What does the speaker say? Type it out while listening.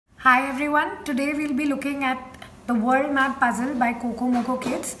Hi everyone, today we'll be looking at the world map puzzle by Coco Moco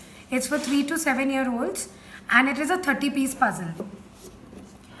Kids. It's for 3 to 7-year-olds and it is a 30-piece puzzle.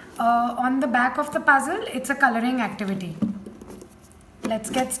 On the back of the puzzle, it's a coloring activity. Let's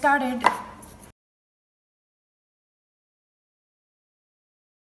get started.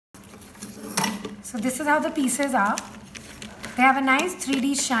 So this is how the pieces are. They have a nice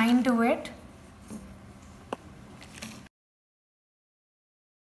 3D shine to it.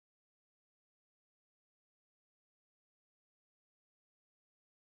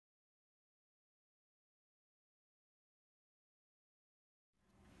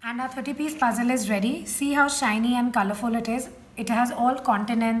 And our 30-piece puzzle is ready. See how shiny and colorful it is. It has all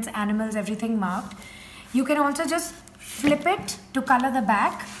continents, animals, everything marked. You can also just flip it to color the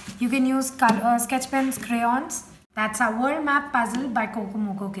back. You can use sketch pens, crayons. That's our world map puzzle by Coco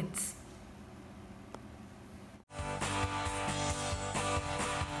Moco Kids.